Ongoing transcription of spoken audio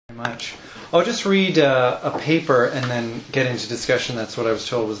Much. I'll just read a paper and then get into discussion. That's what I was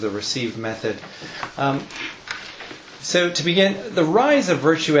told was the received method. So to begin, the rise of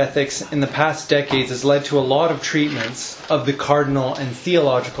virtue ethics in the past decades has led to a lot of treatments of the cardinal and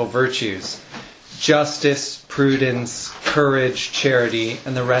theological virtues. Justice, prudence, courage, charity,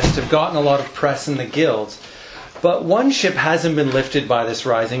 and the rest have gotten a lot of press in the guilds. But one ship hasn't been lifted by this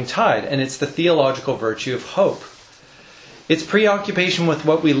rising tide, and it's the theological virtue of hope. Its preoccupation with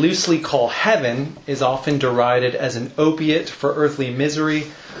what we loosely call heaven is often derided as an opiate for earthly misery,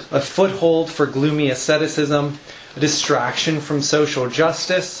 a foothold for gloomy asceticism, a distraction from social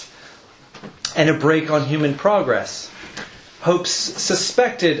justice, and a brake on human progress. Hope's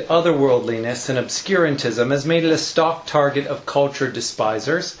suspected otherworldliness and obscurantism has made it a stock target of culture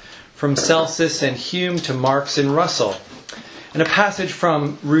despisers, from Celsus and Hume to Marx and Russell. And a passage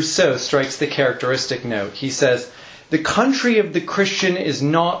from Rousseau strikes the characteristic note. He says, "The country of the Christian is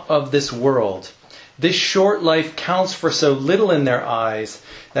not of this world. This short life counts for so little in their eyes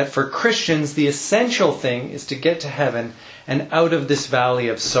that for Christians the essential thing is to get to heaven and out of this valley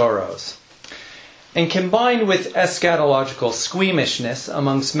of sorrows." And combined with eschatological squeamishness,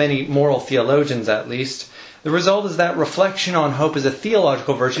 amongst many moral theologians at least, the result is that reflection on hope as a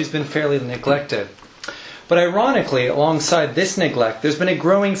theological virtue has been fairly neglected. But ironically, alongside this neglect, there's been a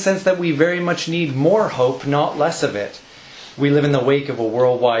growing sense that we very much need more hope, not less of it. We live in the wake of a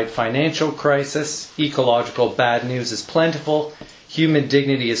worldwide financial crisis, ecological bad news is plentiful, human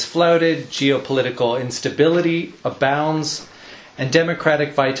dignity is flouted, geopolitical instability abounds, and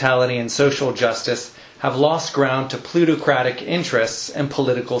democratic vitality and social justice have lost ground to plutocratic interests and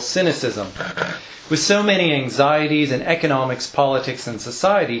political cynicism. With so many anxieties in economics, politics, and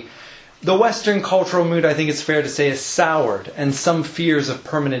society, the Western cultural mood, I think it's fair to say, is soured, and some fears of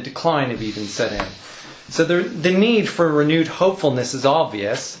permanent decline have even set in. So the need for renewed hopefulness is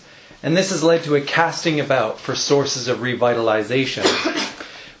obvious, and this has led to a casting about for sources of revitalization.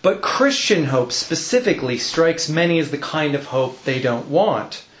 But Christian hope specifically strikes many as the kind of hope they don't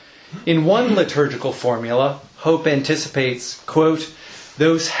want. In one liturgical formula, hope anticipates, quote,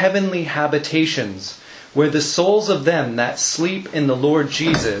 "those heavenly habitations where the souls of them that sleep in the Lord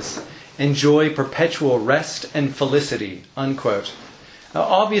Jesus enjoy perpetual rest and felicity," unquote. Now,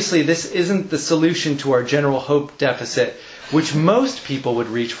 obviously, this isn't the solution to our general hope deficit, which most people would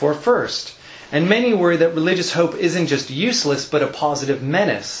reach for first. And many worry that religious hope isn't just useless, but a positive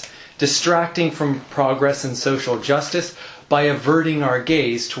menace, distracting from progress and social justice by averting our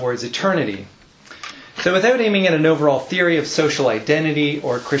gaze towards eternity. So without aiming at an overall theory of social identity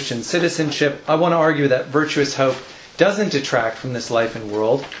or Christian citizenship, I want to argue that virtuous hope doesn't detract from this life and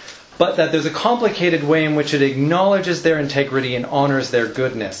world, but that there's a complicated way in which it acknowledges their integrity and honors their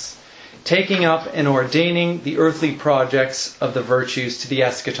goodness, taking up and ordaining the earthly projects of the virtues to the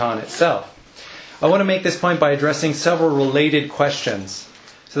eschaton itself. I want to make this point by addressing several related questions.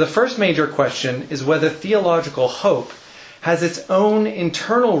 So the first major question is whether theological hope has its own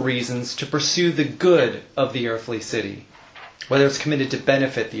internal reasons to pursue the good of the earthly city, whether it's committed to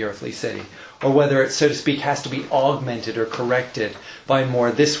benefit the earthly city, or whether it, so to speak, has to be augmented or corrected by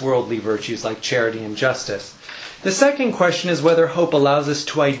more this-worldly virtues like charity and justice. The second question is whether hope allows us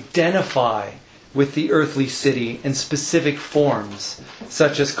to identify with the earthly city in specific forms,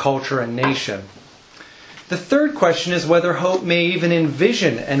 such as culture and nation. The third question is whether hope may even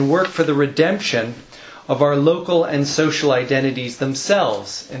envision and work for the redemption of our local and social identities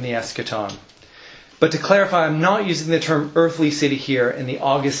themselves in the eschaton. But to clarify, I'm not using the term earthly city here in the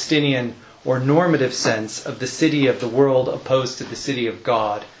Augustinian or normative sense of the city of the world opposed to the city of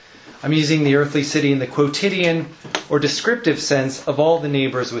God. I'm using the earthly city in the quotidian or descriptive sense of all the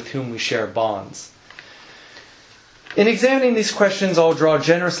neighbors with whom we share bonds. In examining these questions, I'll draw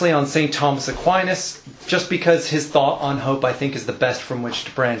generously on St. Thomas Aquinas, just because his thought on hope, I think, is the best from which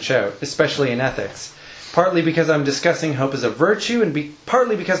to branch out, especially in ethics. Partly because I'm discussing hope as a virtue, and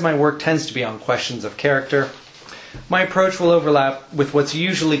partly because my work tends to be on questions of character. My approach will overlap with what's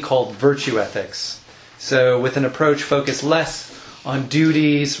usually called virtue ethics. So with an approach focused less on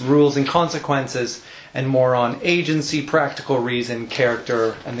duties, rules, and consequences, and more on agency, practical reason,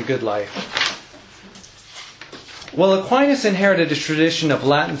 character, and the good life. Well, Aquinas inherited a tradition of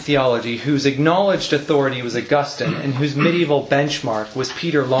Latin theology whose acknowledged authority was Augustine and whose medieval benchmark was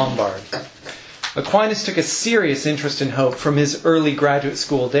Peter Lombard. Aquinas took a serious interest in hope from his early graduate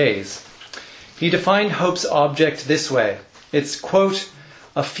school days. He defined hope's object this way. It's, quote,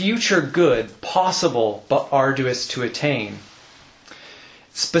 "a future good possible but arduous to attain."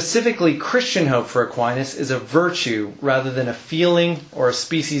 Specifically, Christian hope for Aquinas is a virtue rather than a feeling or a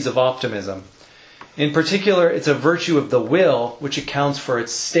species of optimism. In particular, it's a virtue of the will, which accounts for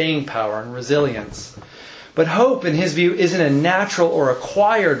its staying power and resilience. But hope, in his view, isn't a natural or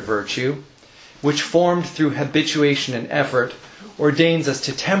acquired virtue, which formed through habituation and effort ordains us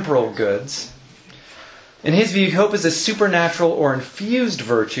to temporal goods. In his view, hope is a supernatural or infused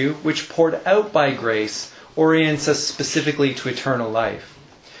virtue, which poured out by grace orients us specifically to eternal life.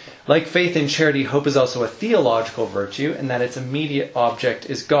 Like faith and charity, hope is also a theological virtue in that its immediate object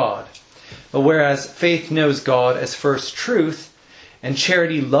is God. But whereas faith knows God as first truth, and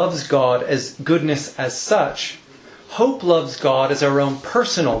charity loves God as goodness as such, hope loves God as our own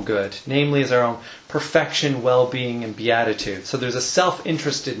personal good, namely as our own perfection, well-being, and beatitude. So there's a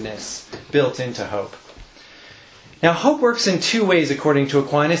self-interestedness built into hope. Now, hope works in two ways according to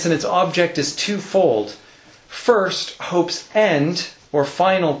Aquinas, and its object is twofold. First, hope's end, or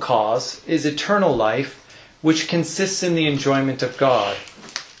final cause, is eternal life, which consists in the enjoyment of God.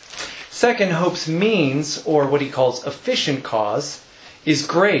 Second, hope's means, or what he calls efficient cause, is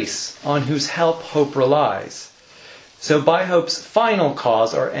grace, on whose help hope relies. So by hope's final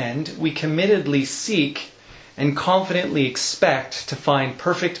cause or end, we committedly seek and confidently expect to find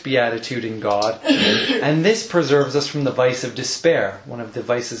perfect beatitude in God, and this preserves us from the vice of despair, one of the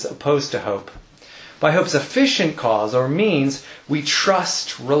vices opposed to hope. By hope's efficient cause or means, we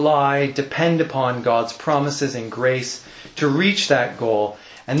trust, rely, depend upon God's promises and grace to reach that goal,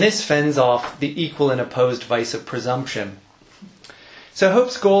 and this fends off the equal and opposed vice of presumption. So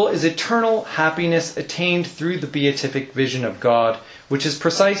hope's goal is eternal happiness attained through the beatific vision of God, which is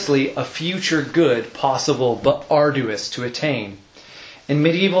precisely a future good possible but arduous to attain. In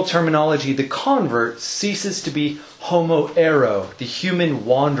medieval terminology, the convert ceases to be homo ero, the human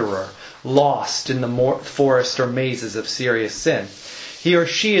wanderer, lost in the forest or mazes of serious sin. He or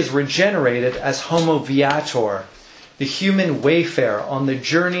she is regenerated as homo viator, the human wayfarer on the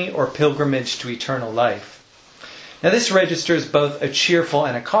journey or pilgrimage to eternal life. Now this registers both a cheerful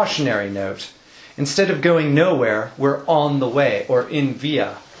and a cautionary note. Instead of going nowhere, we're on the way, or in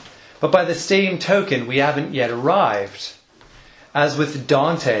via. But by the same token, we haven't yet arrived. As with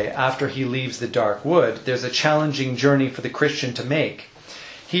Dante, after he leaves the dark wood, there's a challenging journey for the Christian to make.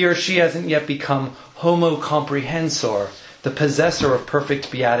 He or she hasn't yet become homo comprehensor, the possessor of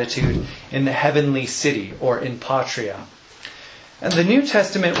perfect beatitude in the heavenly city, or in patria. And the New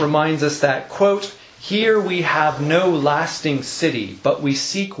Testament reminds us that, quote, "Here we have no lasting city, but we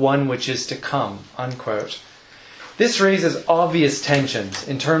seek one which is to come," unquote. This raises obvious tensions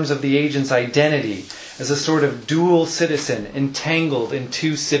in terms of the agent's identity as a sort of dual citizen entangled in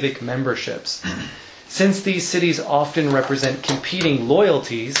two civic memberships. Since these cities often represent competing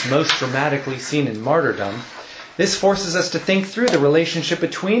loyalties, most dramatically seen in martyrdom, this forces us to think through the relationship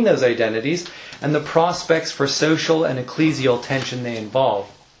between those identities and the prospects for social and ecclesial tension they involve.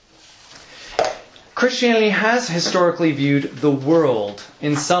 Christianity has historically viewed the world,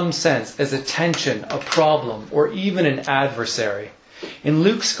 in some sense, as a tension, a problem, or even an adversary. In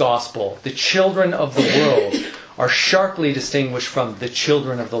Luke's Gospel, the children of the world are sharply distinguished from the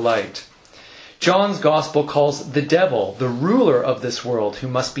children of the light. John's Gospel calls the devil the ruler of this world who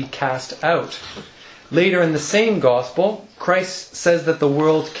must be cast out. Later in the same Gospel, Christ says that the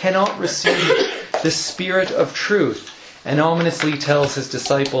world cannot receive the Spirit of truth, and ominously tells his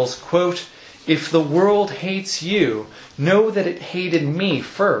disciples, quote, "If the world hates you, know that it hated me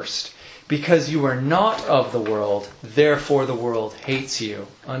first. Because you are not of the world, therefore the world hates you,"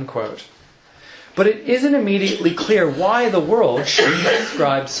 unquote. But it isn't immediately clear why the world should be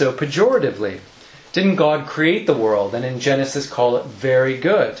described so pejoratively. Didn't God create the world and in Genesis call it very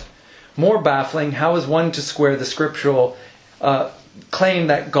good? More baffling, how is one to square the scriptural claim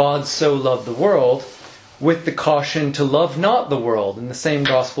that God so loved the world with the caution to love not the world in the same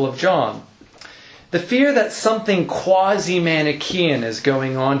Gospel of John? The fear that something quasi-Manichaean is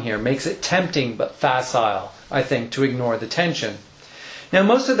going on here makes it tempting but facile, I think, to ignore the tension. Now,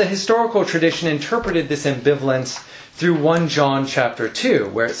 most of the historical tradition interpreted this ambivalence through 1 John chapter 2,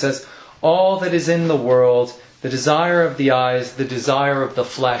 where it says, "All that is in the world, the desire of the eyes, the desire of the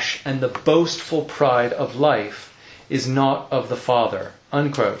flesh, and the boastful pride of life is not of the Father,"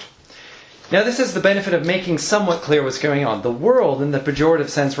 unquote. Now this is the benefit of making somewhat clear what's going on. The world, in the pejorative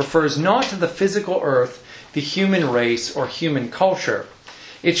sense, refers not to the physical earth, the human race, or human culture.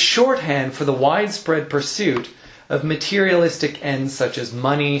 It's shorthand for the widespread pursuit of materialistic ends such as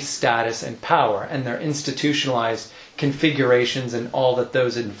money, status, and power, and their institutionalized configurations and all that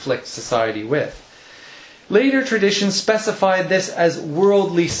those inflict society with. Later traditions specified this as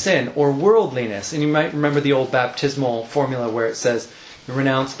worldly sin or worldliness, and you might remember the old baptismal formula where it says, "You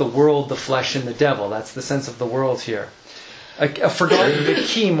renounce the world, the flesh, and the devil." That's the sense of the world here. A forgotten but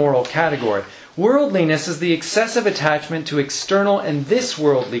key moral category. Worldliness is the excessive attachment to external and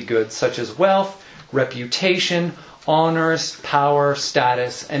this-worldly goods such as wealth, reputation, honors, power,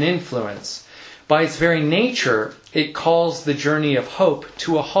 status, and influence. By its very nature, it calls the journey of hope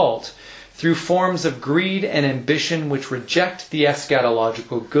to a halt through forms of greed and ambition which reject the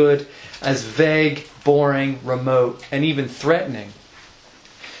eschatological good as vague, boring, remote, and even threatening.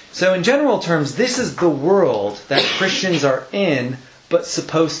 So in general terms, this is the world that Christians are in, but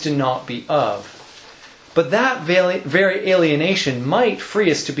supposed to not be of. But that very alienation might free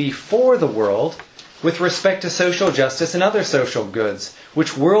us to be for the world with respect to social justice and other social goods,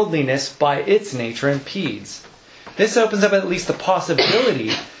 which worldliness by its nature impedes. This opens up at least the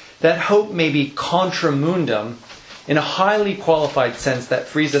possibility that hope may be contra mundum in a highly qualified sense that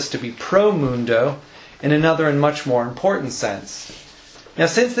frees us to be pro mundo in another and much more important sense. Now,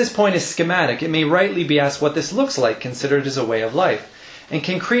 since this point is schematic, it may rightly be asked what this looks like considered as a way of life. And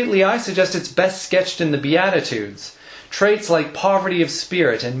concretely, I suggest it's best sketched in the Beatitudes. Traits like poverty of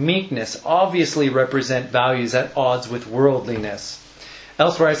spirit and meekness obviously represent values at odds with worldliness.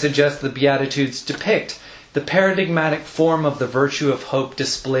 Elsewhere, I suggest the Beatitudes depict the paradigmatic form of the virtue of hope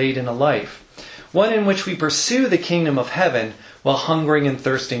displayed in a life, one in which we pursue the kingdom of heaven while hungering and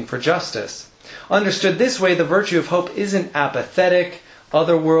thirsting for justice. Understood this way, the virtue of hope isn't apathetic,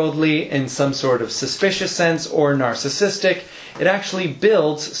 otherworldly in some sort of suspicious sense, or narcissistic. It actually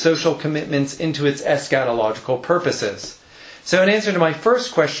builds social commitments into its eschatological purposes. So in answer to my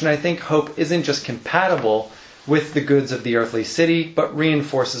first question, I think hope isn't just compatible with the goods of the earthly city, but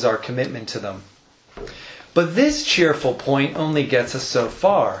reinforces our commitment to them. But this cheerful point only gets us so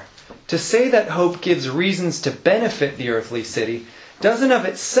far. To say that hope gives reasons to benefit the earthly city doesn't of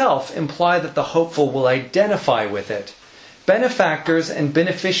itself imply that the hopeful will identify with it. Benefactors and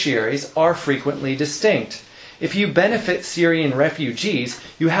beneficiaries are frequently distinct. If you benefit Syrian refugees,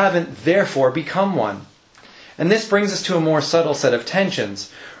 you haven't therefore become one. And this brings us to a more subtle set of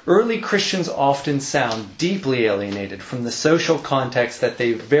tensions. Early Christians often sound deeply alienated from the social context that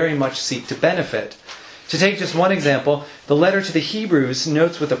they very much seek to benefit. To take just one example, the letter to the Hebrews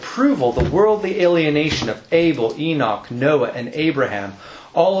notes with approval the worldly alienation of Abel, Enoch, Noah, and Abraham,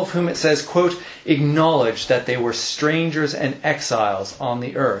 all of whom it says, quote, acknowledged that they were strangers and exiles on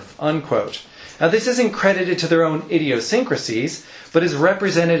the earth, unquote. Now this isn't credited to their own idiosyncrasies, but is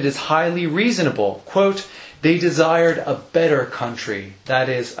represented as highly reasonable. Quote, they desired a better country, that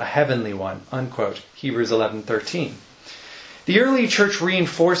is, a heavenly one, unquote. Hebrews 11:13. The early church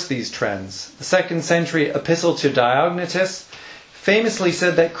reinforced these trends. The 2nd century epistle to Diognetus famously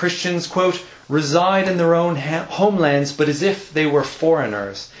said that Christians, quote, reside in their own homelands, but as if they were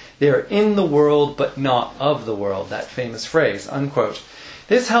foreigners. They are in the world, but not of the world. That famous phrase, unquote.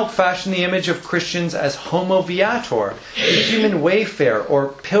 This helped fashion the image of Christians as homo viator, a human wayfarer or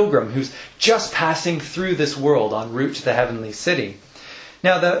pilgrim who's just passing through this world en route to the heavenly city.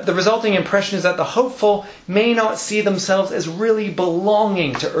 Now, the resulting impression is that the hopeful may not see themselves as really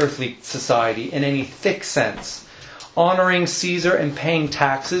belonging to earthly society in any thick sense. Honoring Caesar and paying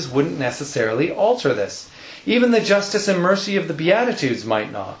taxes wouldn't necessarily alter this. Even the justice and mercy of the Beatitudes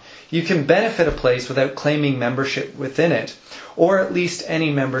might not. You can benefit a place without claiming membership within it, or at least any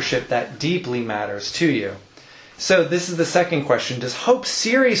membership that deeply matters to you. So this is the second question. Does hope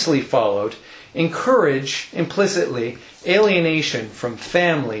seriously followed encourage, implicitly, alienation from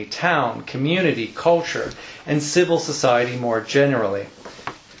family, town, community, culture, and civil society more generally?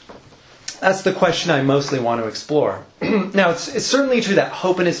 That's the question I mostly want to explore. Now, it's certainly true that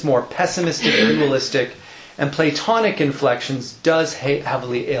hope in its more pessimistic, dualistic, and Platonic inflections does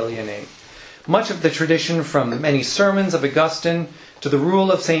heavily alienate. Much of the tradition, from many sermons of Augustine to the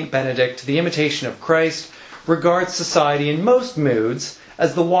rule of St. Benedict to the imitation of Christ, regards society in most moods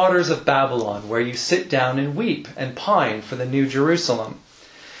as the waters of Babylon, where you sit down and weep and pine for the New Jerusalem.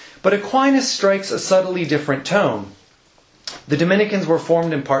 But Aquinas strikes a subtly different tone. The Dominicans were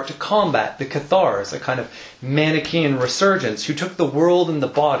formed in part to combat the Cathars, a kind of Manichaean resurgence who took the world and the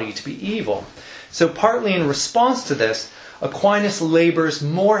body to be evil. So partly in response to this, Aquinas labors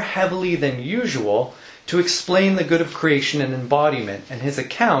more heavily than usual to explain the good of creation and embodiment, and his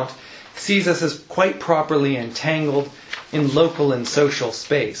account sees us as quite properly entangled in local and social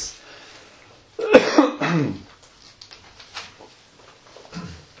space.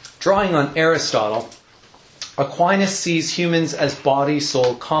 Drawing on Aristotle, Aquinas sees humans as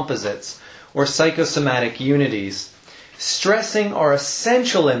body-soul composites, or psychosomatic unities, stressing our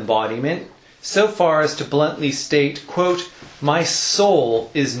essential embodiment so far as to bluntly state, quote, my soul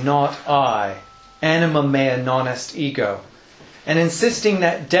is not I, anima mea non est ego, and insisting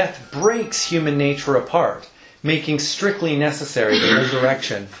that death breaks human nature apart, making strictly necessary the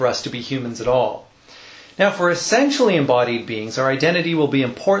resurrection for us to be humans at all. Now, for essentially embodied beings, our identity will be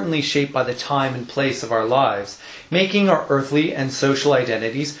importantly shaped by the time and place of our lives, making our earthly and social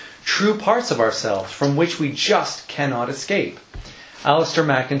identities true parts of ourselves from which we just cannot escape. Alistair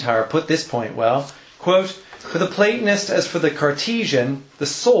MacIntyre put this point well, quote, "For the Platonist as for the Cartesian, the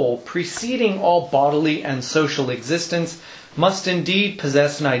soul, preceding all bodily and social existence, must indeed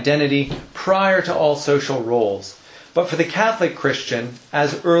possess an identity prior to all social roles. But for the Catholic Christian,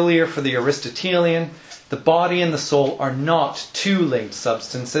 as earlier for the Aristotelian, the body and the soul are not two linked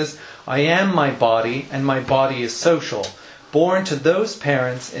substances. I am my body, and my body is social, born to those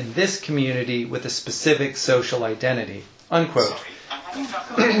parents in this community with a specific social identity." Unquote.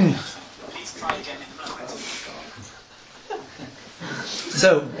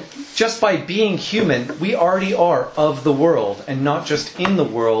 So, just by being human, we already are of the world, and not just in the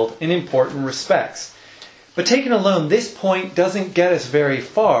world in important respects. But taken alone, this point doesn't get us very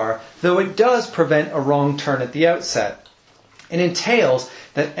far, though it does prevent a wrong turn at the outset. It entails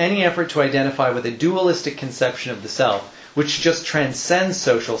that any effort to identify with a dualistic conception of the self, which just transcends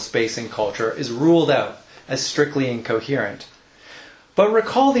social space and culture, is ruled out as strictly incoherent. But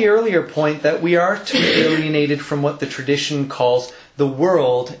recall the earlier point that we are to be alienated from what the tradition calls the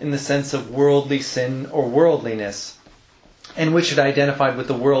world in the sense of worldly sin or worldliness, and which it identified with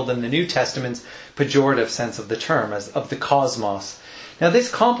the world in the New Testament's pejorative sense of the term, as of the cosmos. Now this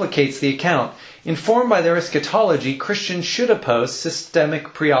complicates the account. Informed by their eschatology, Christians should oppose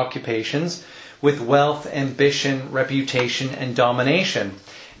systemic preoccupations with wealth, ambition, reputation, and domination.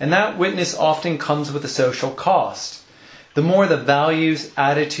 And that witness often comes with a social cost. The more the values,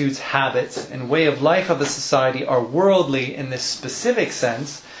 attitudes, habits, and way of life of a society are worldly in this specific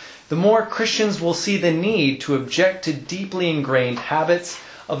sense, the more Christians will see the need to object to deeply ingrained habits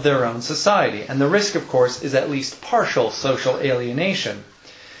of their own society. And the risk, of course, is at least partial social alienation.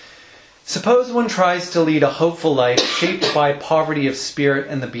 Suppose one tries to lead a hopeful life shaped by poverty of spirit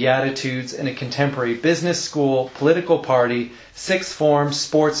and the Beatitudes in a contemporary business school, political party, sixth form,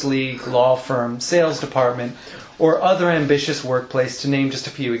 sports league, law firm, sales department, or other ambitious workplace, to name just a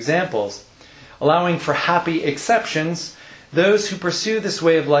few examples. Allowing for happy exceptions, those who pursue this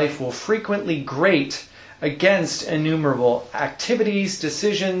way of life will frequently grate against innumerable activities,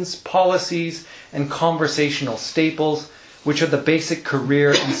 decisions, policies, and conversational staples, which are the basic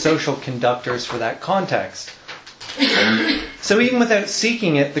career and social conductors for that context. So even without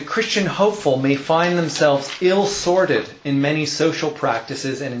seeking it, the Christian hopeful may find themselves ill-sorted in many social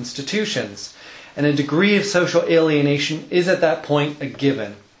practices and institutions, and a degree of social alienation is at that point a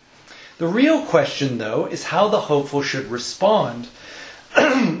given. The real question, though, is how the hopeful should respond.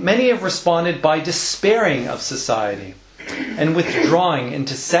 Many have responded by despairing of society and withdrawing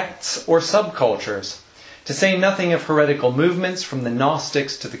into sects or subcultures. To say nothing of heretical movements from the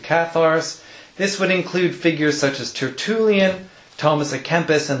Gnostics to the Cathars, this would include figures such as Tertullian, Thomas à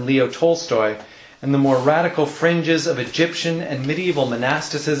Kempis, and Leo Tolstoy, and the more radical fringes of Egyptian and medieval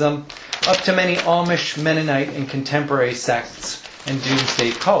monasticism, up to many Amish, Mennonite, and contemporary sects and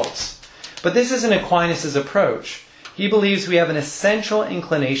doomsday cults. But this isn't Aquinas' approach. He believes we have an essential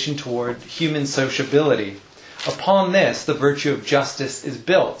inclination toward human sociability. Upon this, the virtue of justice is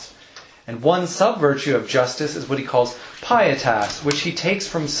built. And one sub-virtue of justice is what he calls pietas, which he takes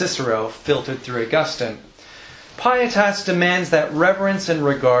from Cicero, filtered through Augustine. Pietas demands that reverence and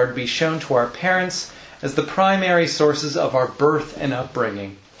regard be shown to our parents as the primary sources of our birth and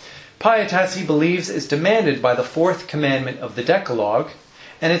upbringing. Pietas, he believes, is demanded by the fourth commandment of the Decalogue,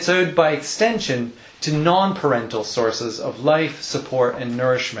 and it's owed by extension to non-parental sources of life, support, and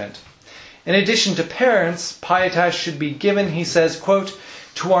nourishment. In addition to parents, pietas should be given, he says, quote,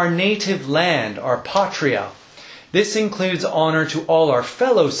 to our native land, our patria. This includes honor to all our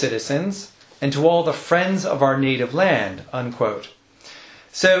fellow citizens and to all the friends of our native land, unquote.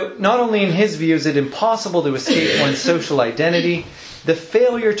 So, not only in his view is it impossible to escape one's social identity, the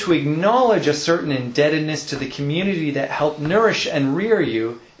failure to acknowledge a certain indebtedness to the community that helped nourish and rear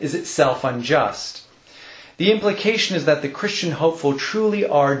you is itself unjust. The implication is that the Christian hopeful truly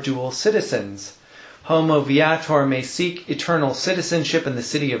are dual citizens. Homo viator may seek eternal citizenship in the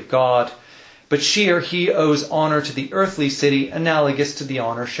city of God, but she or he owes honor to the earthly city analogous to the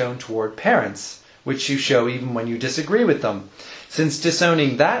honor shown toward parents, which you show even when you disagree with them. Since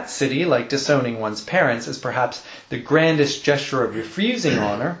disowning that city, like disowning one's parents, is perhaps the grandest gesture of refusing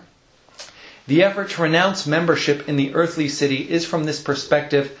honor, the effort to renounce membership in the earthly city is from this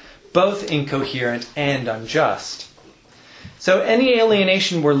perspective both incoherent and unjust. So any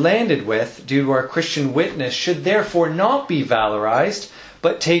alienation we're landed with due to our Christian witness should therefore not be valorized,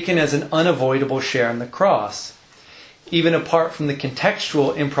 but taken as an unavoidable share in the cross. Even apart from the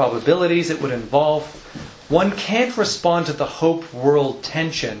contextual improbabilities it would involve, one can't respond to the hope-world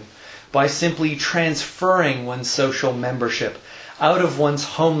tension by simply transferring one's social membership out of one's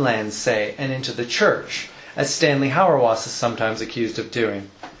homeland, say, and into the church, as Stanley Hauerwas is sometimes accused of doing.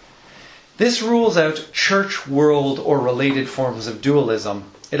 This rules out church-world or related forms of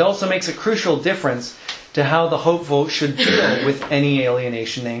dualism. It also makes a crucial difference to how the hopeful should deal with any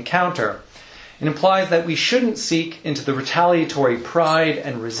alienation they encounter. It implies that we shouldn't seek into the retaliatory pride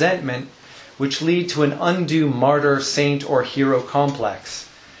and resentment which lead to an undue martyr, saint, or hero complex.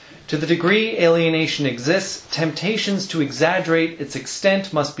 To the degree alienation exists, temptations to exaggerate its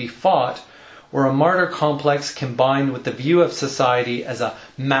extent must be fought, or a martyr complex combined with the view of society as a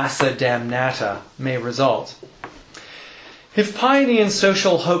massa damnata may result. If piety and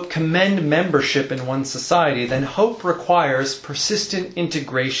social hope commend membership in one's society, then hope requires persistent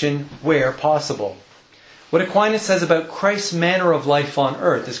integration where possible. What Aquinas says about Christ's manner of life on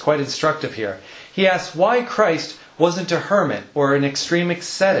earth is quite instructive here. He asks why Christ wasn't a hermit or an extreme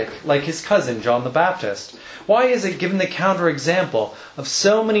ascetic like his cousin John the Baptist. Why is it given the counterexample of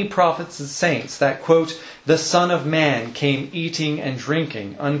so many prophets and saints that, quote, the Son of Man came eating and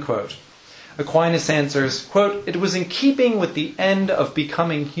drinking, unquote? Aquinas answers, quote, it was in keeping with the end of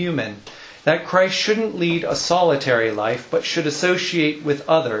becoming human that Christ shouldn't lead a solitary life but should associate with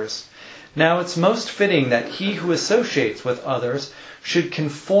others. Now it's most fitting that he who associates with others should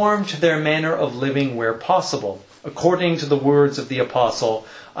conform to their manner of living where possible. According to the words of the apostle,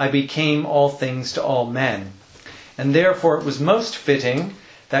 I became all things to all men. And therefore it was most fitting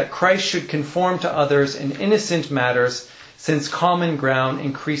that Christ should conform to others in innocent matters, since common ground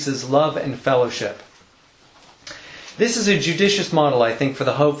increases love and fellowship. This is a judicious model, I think, for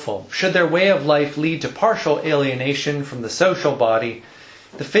the hopeful. Should their way of life lead to partial alienation from the social body,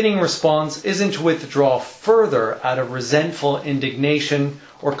 the fitting response isn't to withdraw further out of resentful indignation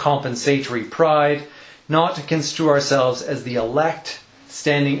or compensatory pride, not to construe ourselves as the elect,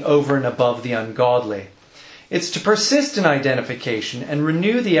 standing over and above the ungodly. It's to persist in identification and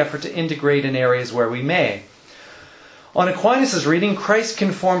renew the effort to integrate in areas where we may. On Aquinas' reading, Christ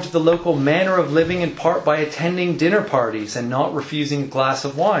conformed to the local manner of living in part by attending dinner parties and not refusing a glass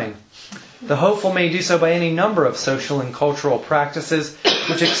of wine. The hopeful may do so by any number of social and cultural practices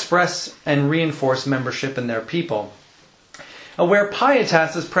which express and reinforce membership in their people. Where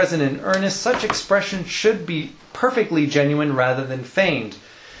pietas is present in earnest, such expression should be perfectly genuine rather than feigned.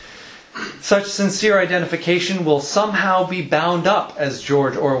 Such sincere identification will somehow be bound up, as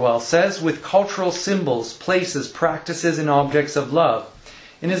George Orwell says, with cultural symbols, places, practices, and objects of love.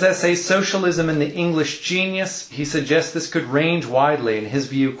 In his essay, Socialism and the English Genius, he suggests this could range widely. In his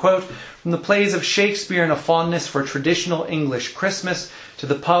view, quote, from the plays of Shakespeare and a fondness for traditional English Christmas, to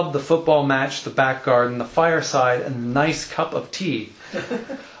the pub, the football match, the back garden, the fireside, and the nice cup of tea.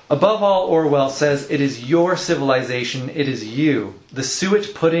 Above all, Orwell says, it is your civilization, it is you. The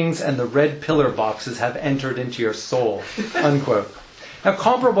suet puddings and the red pillar boxes have entered into your soul, unquote. Now,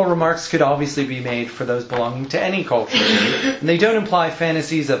 comparable remarks could obviously be made for those belonging to any culture. And they don't imply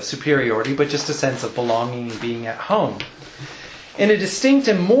fantasies of superiority, but just a sense of belonging and being at home. In a distinct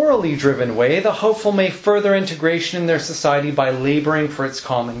and morally driven way, the hopeful may further integration in their society by laboring for its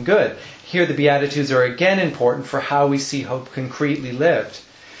common good. Here the Beatitudes are again important for how we see hope concretely lived.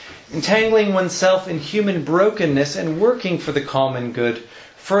 Entangling oneself in human brokenness and working for the common good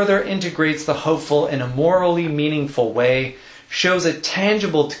further integrates the hopeful in a morally meaningful way, shows a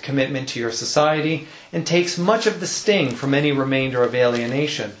tangible commitment to your society, and takes much of the sting from any remainder of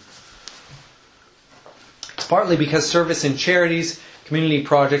alienation. It's partly because service in charities, community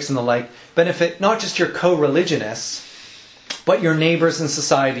projects, and the like benefit not just your co-religionists, but your neighbors and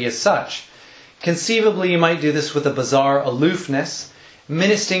society as such. Conceivably, you might do this with a bizarre aloofness,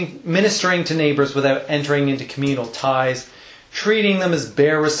 ministering to neighbors without entering into communal ties, treating them as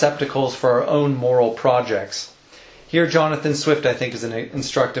bare receptacles for our own moral projects. Here, Jonathan Swift, I think, is an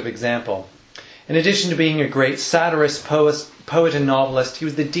instructive example. In addition to being a great satirist, poet, and novelist, he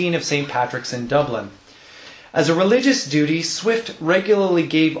was the Dean of St. Patrick's in Dublin. As a religious duty, Swift regularly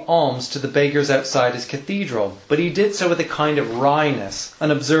gave alms to the beggars outside his cathedral, but he did so with a kind of wryness.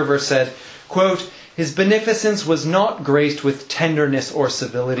 An observer said, quote, his beneficence was not graced with tenderness or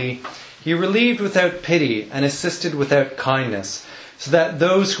civility. He relieved without pity and assisted without kindness, so that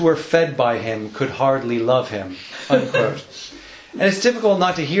those who were fed by him could hardly love him, unquote. And it's difficult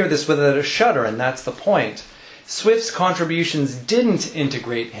not to hear this without a shudder, and that's the point. Swift's contributions didn't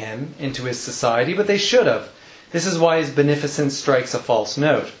integrate him into his society, but they should have. This is why his beneficence strikes a false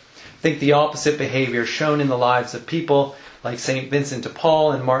note. I think the opposite behavior shown in the lives of people like St. Vincent de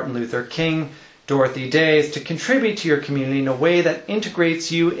Paul and Martin Luther King, Dorothy Day, is to contribute to your community in a way that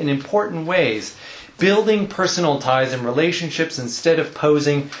integrates you in important ways, building personal ties and relationships instead of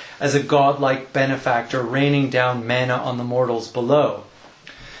posing as a godlike benefactor raining down manna on the mortals below.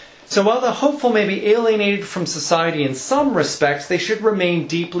 So while the hopeful may be alienated from society in some respects, they should remain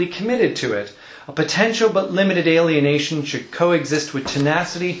deeply committed to it. A potential but limited alienation should coexist with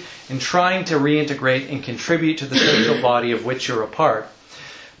tenacity in trying to reintegrate and contribute to the social body of which you're a part.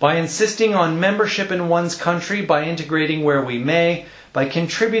 By insisting on membership in one's country, by integrating where we may, by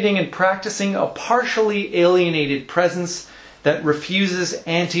contributing and practicing a partially alienated presence that refuses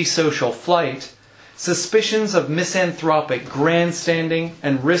antisocial flight, suspicions of misanthropic grandstanding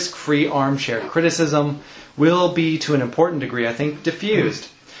and risk-free armchair criticism will be, to an important degree, I think, diffused.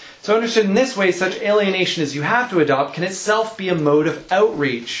 So understood in this way, such alienation as you have to adopt can itself be a mode of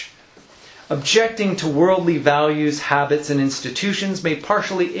outreach. Objecting to worldly values, habits, and institutions may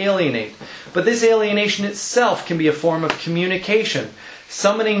partially alienate, but this alienation itself can be a form of communication,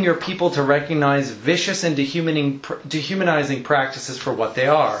 summoning your people to recognize vicious and dehumanizing practices for what they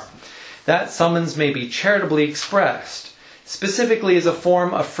are. That summons may be charitably expressed, specifically as a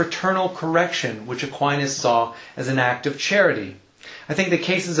form of fraternal correction, which Aquinas saw as an act of charity. I think the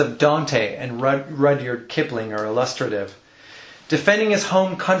cases of Dante and Rudyard Kipling are illustrative. Defending his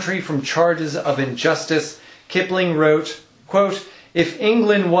home country from charges of injustice, Kipling wrote, quote, "If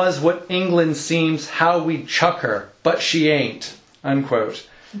England was what England seems, how we'd chuck her, but she ain't," unquote.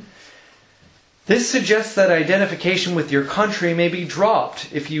 This suggests that identification with your country may be dropped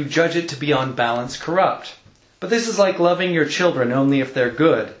if you judge it to be on balance corrupt. But this is like loving your children only if they're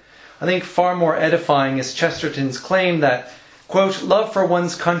good. I think far more edifying is Chesterton's claim that, quote, "Love for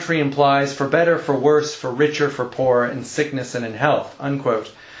one's country implies for better, for worse, for richer, for poorer, in sickness and in health,"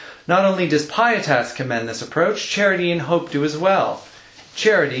 unquote. Not only does Pietas commend this approach, charity and hope do as well.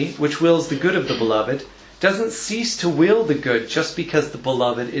 Charity, which wills the good of the beloved, doesn't cease to will the good just because the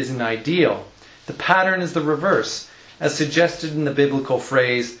beloved is an ideal. The pattern is the reverse, as suggested in the biblical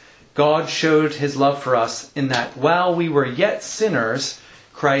phrase, "God showed his love for us in that while we were yet sinners,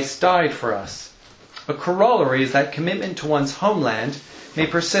 Christ died for us." A corollary is that commitment to one's homeland may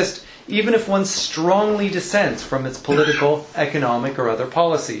persist even if one strongly dissents from its political, economic, or other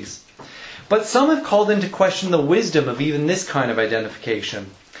policies. But some have called into question the wisdom of even this kind of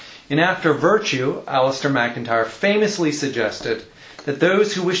identification. In After Virtue, Alistair MacIntyre famously suggested that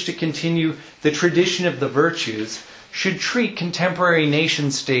those who wish to continue the tradition of the virtues should treat contemporary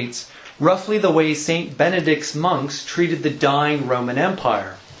nation-states roughly the way St. Benedict's monks treated the dying Roman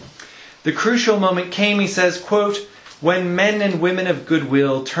Empire. The crucial moment came, he says, quote, "when men and women of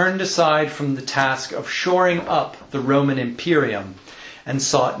goodwill turned aside from the task of shoring up the Roman Imperium and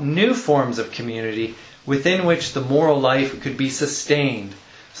sought new forms of community within which the moral life could be sustained,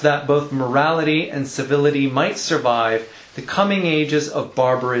 so that both morality and civility might survive the coming ages of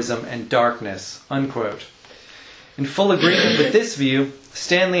barbarism and darkness," unquote. In full agreement with this view,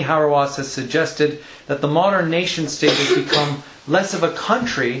 Stanley Hauerwas has suggested that the modern nation-state has become less of a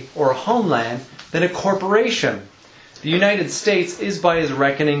country or a homeland than a corporation. The United States is, by his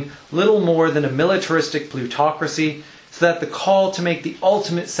reckoning, little more than a militaristic plutocracy, so that the call to make the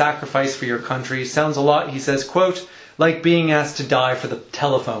ultimate sacrifice for your country sounds a lot, he says, quote, "like being asked to die for the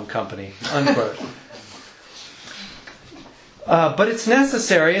telephone company," unquote. But it's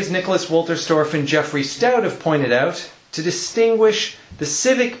necessary, as Nicholas Wolterstorff and Jeffrey Stout have pointed out, to distinguish the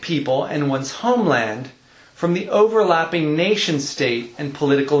civic people and one's homeland from the overlapping nation-state and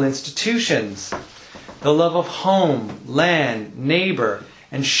political institutions. The love of home, land, neighbor,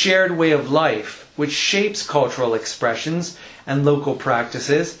 and shared way of life, which shapes cultural expressions and local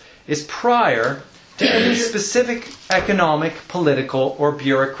practices, is prior to any specific economic, political, or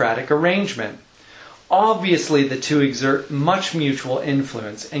bureaucratic arrangement. Obviously, the two exert much mutual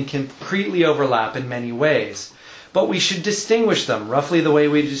influence and concretely overlap in many ways. But we should distinguish them roughly the way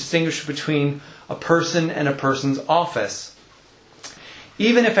we distinguish between a person and a person's office.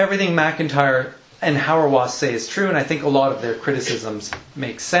 Even if everything MacIntyre and Hauerwas say is true, and I think a lot of their criticisms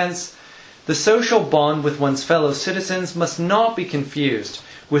make sense, the social bond with one's fellow citizens must not be confused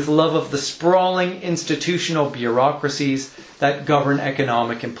with love of the sprawling institutional bureaucracies that govern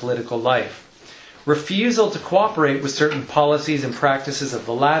economic and political life. Refusal to cooperate with certain policies and practices of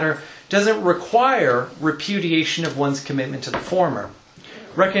the latter doesn't require repudiation of one's commitment to the former.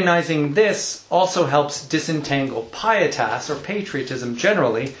 Recognizing this also helps disentangle pietas, or patriotism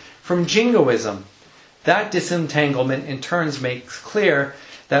generally, from jingoism. That disentanglement in turn makes clear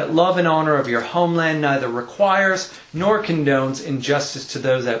that love and honor of your homeland neither requires nor condones injustice to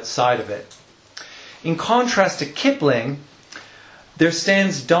those outside of it. In contrast to Kipling, there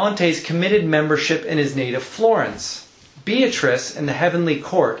stands Dante's committed membership in his native Florence. Beatrice in the heavenly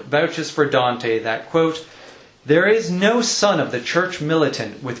court vouches for Dante that, quote, "There is no son of the church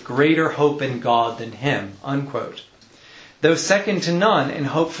militant with greater hope in God than him," unquote. Though second to none in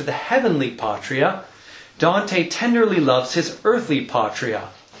hope for the heavenly patria, Dante tenderly loves his earthly patria.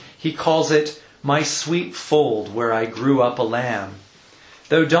 He calls it "my sweet fold where I grew up a lamb."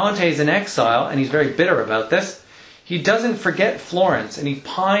 Though Dante is in exile, and he's very bitter about this, he doesn't forget Florence, and he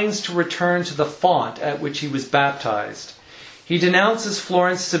pines to return to the font at which he was baptized. He denounces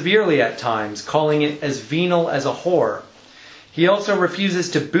Florence severely at times, calling it as venal as a whore. He also refuses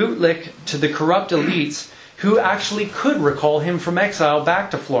to bootlick to the corrupt elites who actually could recall him from exile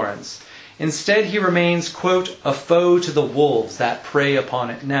back to Florence. Instead, he remains, quote, "a foe to the wolves that prey upon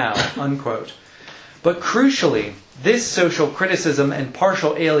it now," unquote. But crucially, this social criticism and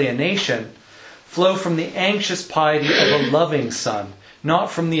partial alienation flow from the anxious piety of a loving son, not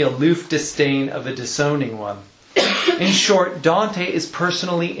from the aloof disdain of a disowning one. In short, Dante is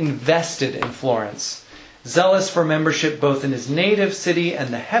personally invested in Florence. Zealous for membership both in his native city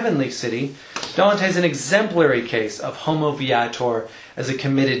and the heavenly city, Dante is an exemplary case of homo viator as a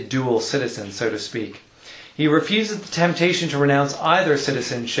committed dual citizen, so to speak. He refuses the temptation to renounce either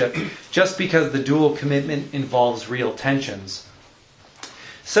citizenship just because the dual commitment involves real tensions.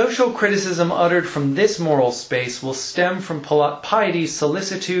 Social criticism uttered from this moral space will stem from piety's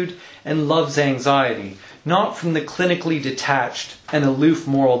solicitude and love's anxiety, not from the clinically detached and aloof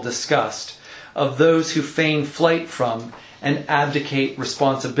moral disgust of those who feign flight from and abdicate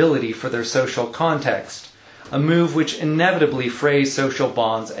responsibility for their social context, a move which inevitably frays social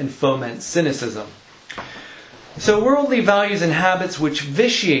bonds and foments cynicism. So worldly values and habits which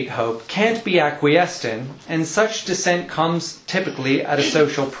vitiate hope can't be acquiesced in, and such dissent comes typically at a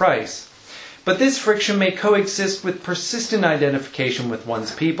social price. But this friction may coexist with persistent identification with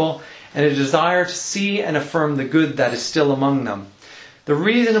one's people and a desire to see and affirm the good that is still among them. The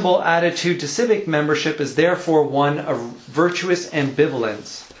reasonable attitude to civic membership is therefore one of virtuous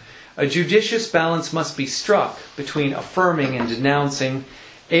ambivalence. A judicious balance must be struck between affirming and denouncing,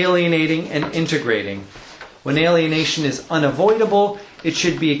 alienating and integrating. When alienation is unavoidable, it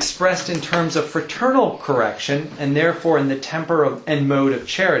should be expressed in terms of fraternal correction and therefore in the temper and mode of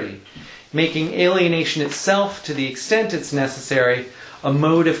charity, making alienation itself, to the extent it's necessary, a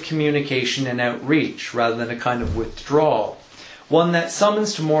mode of communication and outreach rather than a kind of withdrawal, one that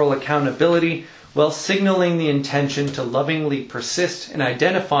summons to moral accountability while signaling the intention to lovingly persist in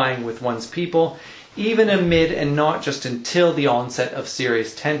identifying with one's people, even amid and not just until the onset of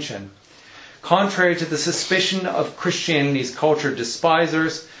serious tension. Contrary to the suspicion of Christianity's culture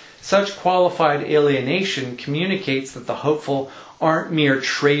despisers, such qualified alienation communicates that the hopeful aren't mere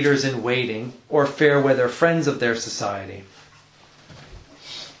traitors in waiting or fair-weather friends of their society.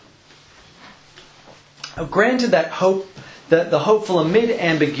 Granted that the hopeful amid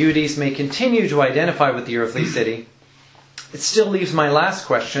ambiguities may continue to identify with the earthly city, it still leaves my last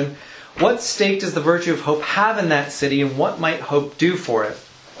question: what stake does the virtue of hope have in that city, and what might hope do for it?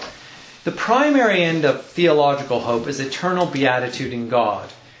 The primary end of theological hope is eternal beatitude in God.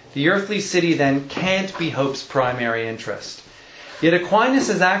 The earthly city then can't be hope's primary interest. Yet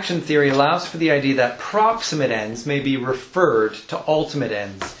Aquinas' action theory allows for the idea that proximate ends may be referred to ultimate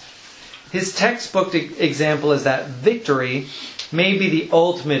ends. His textbook example is that victory may be the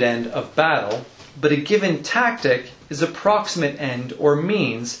ultimate end of battle, but a given tactic is a proximate end or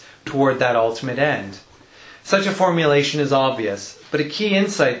means toward that ultimate end. Such a formulation is obvious, but a key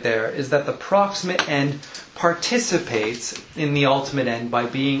insight there is that the proximate end participates in the ultimate end by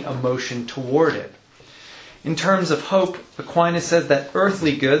being a motion toward it. In terms of hope, Aquinas says that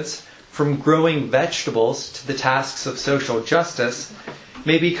earthly goods, from growing vegetables to the tasks of social justice,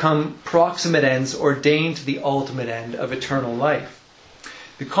 may become proximate ends ordained to the ultimate end of eternal life.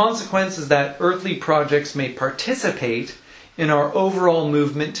 The consequence is that earthly projects may participate in our overall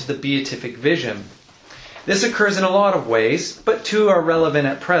movement to the beatific vision. This occurs in a lot of ways, but two are relevant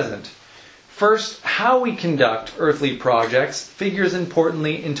at present. First, how we conduct earthly projects figures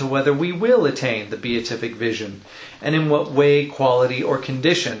importantly into whether we will attain the beatific vision, and in what way, quality, or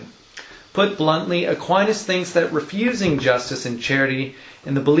condition. Put bluntly, Aquinas thinks that refusing justice and charity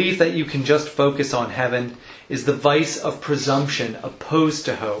in the belief that you can just focus on heaven is the vice of presumption opposed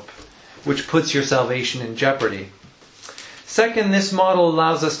to hope, which puts your salvation in jeopardy. Second, this model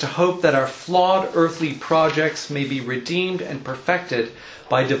allows us to hope that our flawed earthly projects may be redeemed and perfected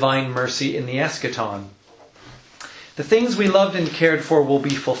by divine mercy in the eschaton. The things we loved and cared for will be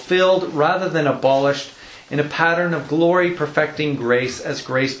fulfilled rather than abolished in a pattern of glory perfecting grace as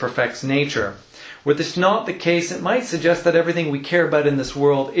grace perfects nature, Were this not the case, it might suggest that everything we care about in this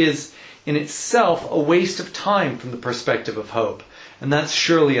world is, in itself, a waste of time from the perspective of hope, and that's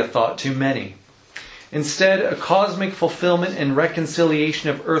surely a thought too many. Instead, a cosmic fulfillment and reconciliation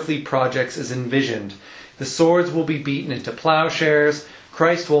of earthly projects is envisioned. The swords will be beaten into plowshares,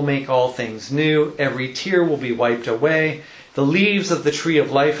 Christ will make all things new, every tear will be wiped away, the leaves of the tree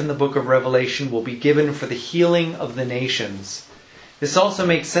of life in the book of Revelation will be given for the healing of the nations. This also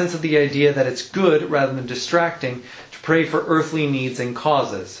makes sense of the idea that it's good, rather than distracting, to pray for earthly needs and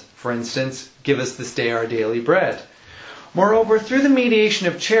causes. For instance, give us this day our daily bread. Moreover, through the mediation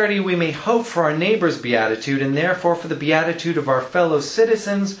of charity, we may hope for our neighbor's beatitude, and therefore for the beatitude of our fellow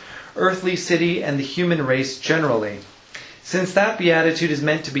citizens, earthly city, and the human race generally. Since that beatitude is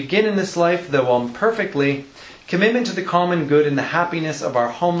meant to begin in this life, though imperfectly, commitment to the common good and the happiness of our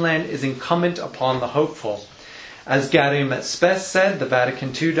homeland is incumbent upon the hopeful. As Gaudium et Spes said, the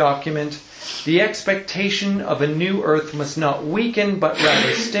Vatican II document, the expectation of a new earth must not weaken, but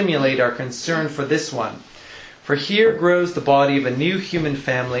rather stimulate our concern for this one. For here grows the body of a new human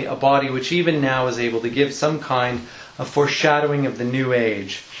family, a body which even now is able to give some kind of foreshadowing of the new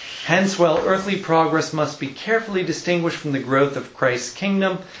age. Hence, while earthly progress must be carefully distinguished from the growth of Christ's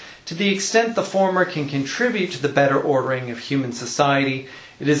kingdom, to the extent the former can contribute to the better ordering of human society,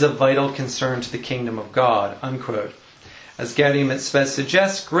 it is of vital concern to the kingdom of God." Unquote. As Gaudium et Spes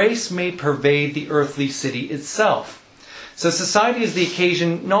suggests, grace may pervade the earthly city itself. So society is the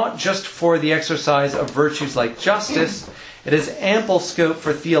occasion not just for the exercise of virtues like justice, it has ample scope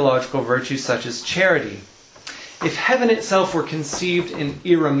for theological virtues such as charity. If heaven itself were conceived in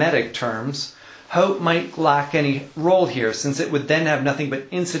eremetic terms, hope might lack any role here, since it would then have nothing but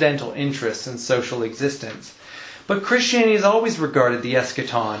incidental interests in social existence. But Christianity has always regarded the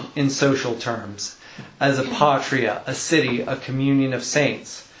eschaton in social terms, as a patria, a city, a communion of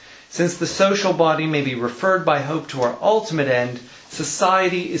saints. Since the social body may be referred by hope to our ultimate end,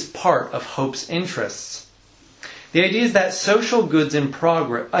 society is part of hope's interests. The idea is that social goods and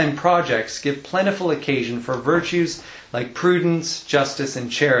projects give plentiful occasion for virtues like prudence, justice,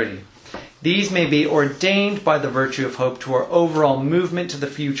 and charity. These may be ordained by the virtue of hope to our overall movement to the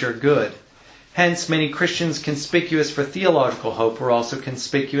future good. Hence, many Christians conspicuous for theological hope were also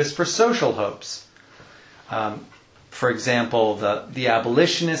conspicuous for social hopes. For example, the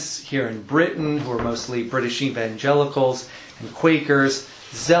abolitionists here in Britain, who were mostly British evangelicals and Quakers,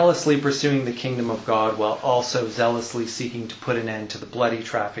 zealously pursuing the kingdom of God while also zealously seeking to put an end to the bloody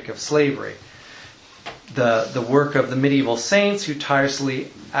traffic of slavery. The work of the medieval saints who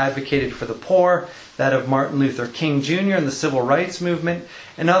tirelessly advocated for the poor, that of Martin Luther King Jr. in the Civil Rights Movement,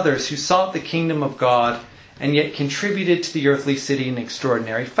 and others who sought the kingdom of God and yet contributed to the earthly city in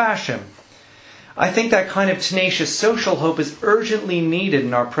extraordinary fashion. I think that kind of tenacious social hope is urgently needed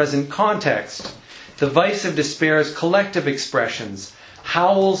in our present context. The vice of despair is collective expressions,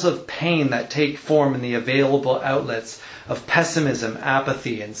 howls of pain that take form in the available outlets of pessimism,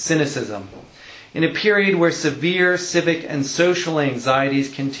 apathy, and cynicism. In a period where severe civic and social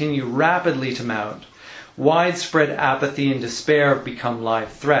anxieties continue rapidly to mount, widespread apathy and despair have become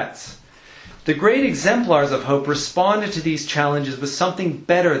live threats. The great exemplars of hope responded to these challenges with something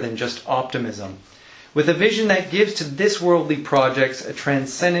better than just optimism, with a vision that gives to this worldly projects a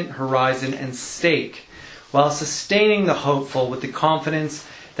transcendent horizon and stake, while sustaining the hopeful with the confidence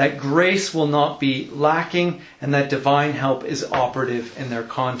that grace will not be lacking and that divine help is operative in their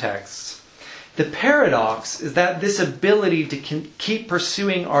contexts. The paradox is that this ability to keep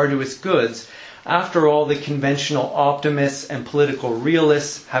pursuing arduous goods, after all the conventional optimists and political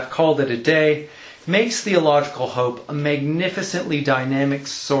realists have called it a day, makes theological hope a magnificently dynamic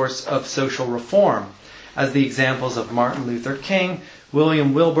source of social reform, as the examples of Martin Luther King,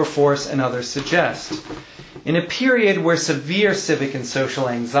 William Wilberforce, and others suggest. In a period where severe civic and social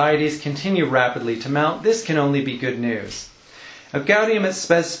anxieties continue rapidly to mount, this can only be good news. Gaudium et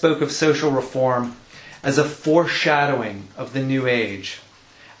Spes spoke of social reform as a foreshadowing of the new age.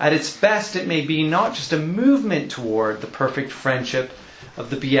 At its best, it may be not just a movement toward the perfect friendship of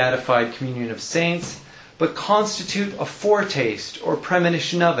the beatified communion of saints, but constitute a foretaste or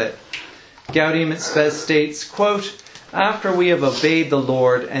premonition of it. Gaudium et Spes states, quote, "After we have obeyed the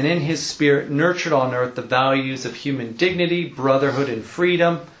Lord and in His Spirit nurtured on earth the values of human dignity, brotherhood, and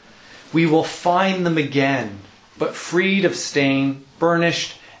freedom, we will find them again, but freed of stain,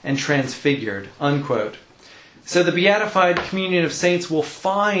 burnished, and transfigured." Unquote. So the beatified communion of saints will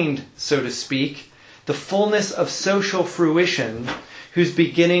find, so to speak, the fullness of social fruition whose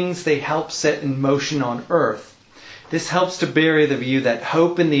beginnings they help set in motion on earth. This helps to bury the view that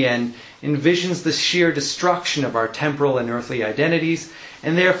hope in the end envisions the sheer destruction of our temporal and earthly identities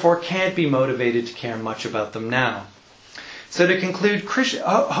and therefore can't be motivated to care much about them now. So to conclude,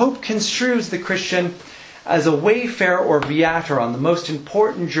 hope construes the Christian as a wayfarer or viator on the most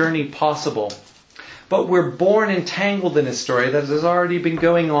important journey possible. But we're born entangled in a story that has already been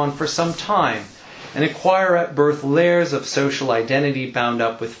going on for some time, and acquire at birth layers of social identity bound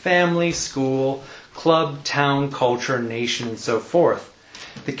up with family, school, club, town, culture, nation, and so forth.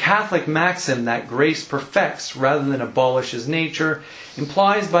 The Catholic maxim that grace perfects rather than abolishes nature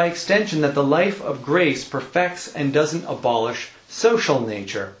implies by extension that the life of grace perfects and doesn't abolish social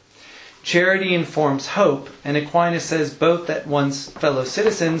nature. Charity informs hope, and Aquinas says both that one's fellow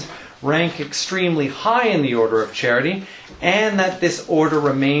citizens rank extremely high in the order of charity, and that this order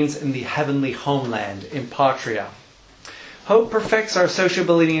remains in the heavenly homeland, in patria. Hope perfects our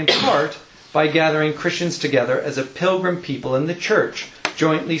sociability in part by gathering Christians together as a pilgrim people in the church,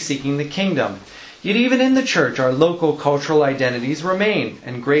 jointly seeking the kingdom. Yet even in the church, our local cultural identities remain,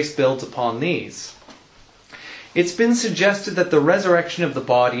 and grace builds upon these. It's been suggested that the resurrection of the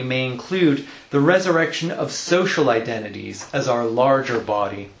body may include the resurrection of social identities as our larger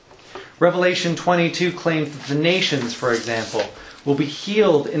body. Revelation 22 claims that the nations, for example, will be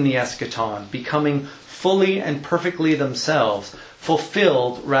healed in the eschaton, becoming fully and perfectly themselves,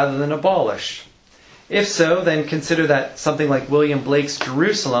 fulfilled rather than abolished. If so, then consider that something like William Blake's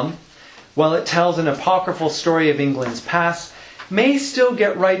Jerusalem, while it tells an apocryphal story of England's past, may still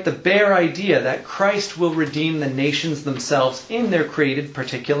get right the bare idea that Christ will redeem the nations themselves in their created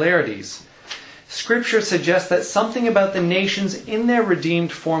particularities. Scripture suggests that something about the nations in their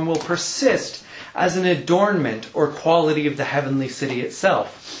redeemed form will persist as an adornment or quality of the heavenly city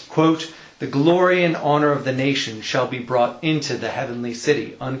itself. Quote, "The glory and honor of the nation shall be brought into the heavenly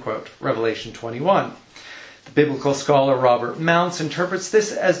city," unquote. Revelation 21. The biblical scholar Robert Mounce interprets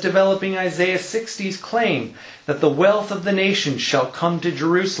this as developing Isaiah 60's claim that the wealth of the nations shall come to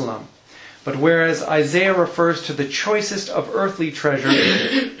Jerusalem. But whereas Isaiah refers to the choicest of earthly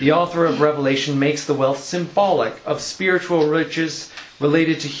treasures, the author of Revelation makes the wealth symbolic of spiritual riches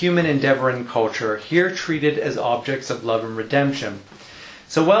related to human endeavor and culture, here treated as objects of love and redemption.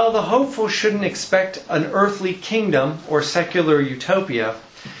 So while the hopeful shouldn't expect an earthly kingdom or secular utopia,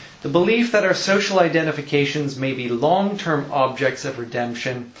 the belief that our social identifications may be long-term objects of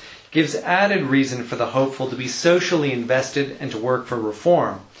redemption gives added reason for the hopeful to be socially invested and to work for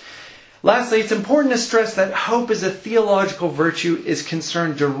reform. Lastly, it's important to stress that hope as a theological virtue is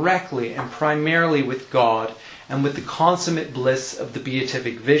concerned directly and primarily with God and with the consummate bliss of the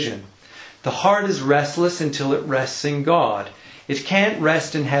beatific vision. The heart is restless until it rests in God. It can't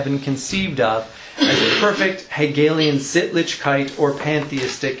rest in heaven conceived of as a perfect Hegelian Sittlichkeit or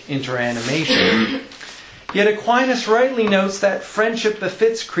pantheistic interanimation. Yet Aquinas rightly notes that friendship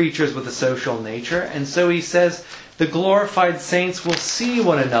befits creatures with a social nature, and so he says the glorified saints will see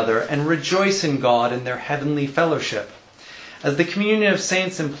one another and rejoice in God in their heavenly fellowship. As the communion of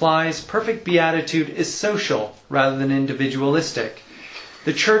saints implies, perfect beatitude is social rather than individualistic.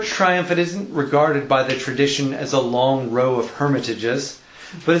 The church triumphant isn't regarded by the tradition as a long row of hermitages,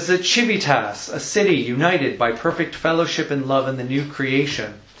 but as a civitas, a city united by perfect fellowship and love in the new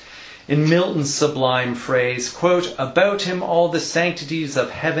creation. In Milton's sublime phrase, quote, "About him all the sanctities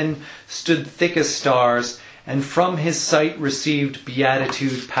of heaven stood thick as stars, and from his sight received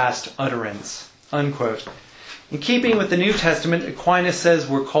beatitude past utterance," unquote. In keeping with the New Testament, Aquinas says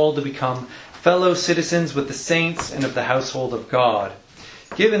we're called to become fellow citizens with the saints and of the household of God.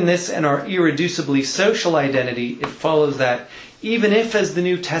 Given this and our irreducibly social identity, it follows that even if, as the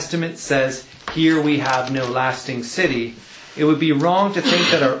New Testament says, here we have no lasting city, it would be wrong to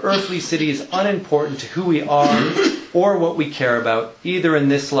think that our earthly city is unimportant to who we are or what we care about, either in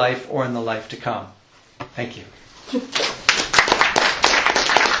this life or in the life to come. Thank you.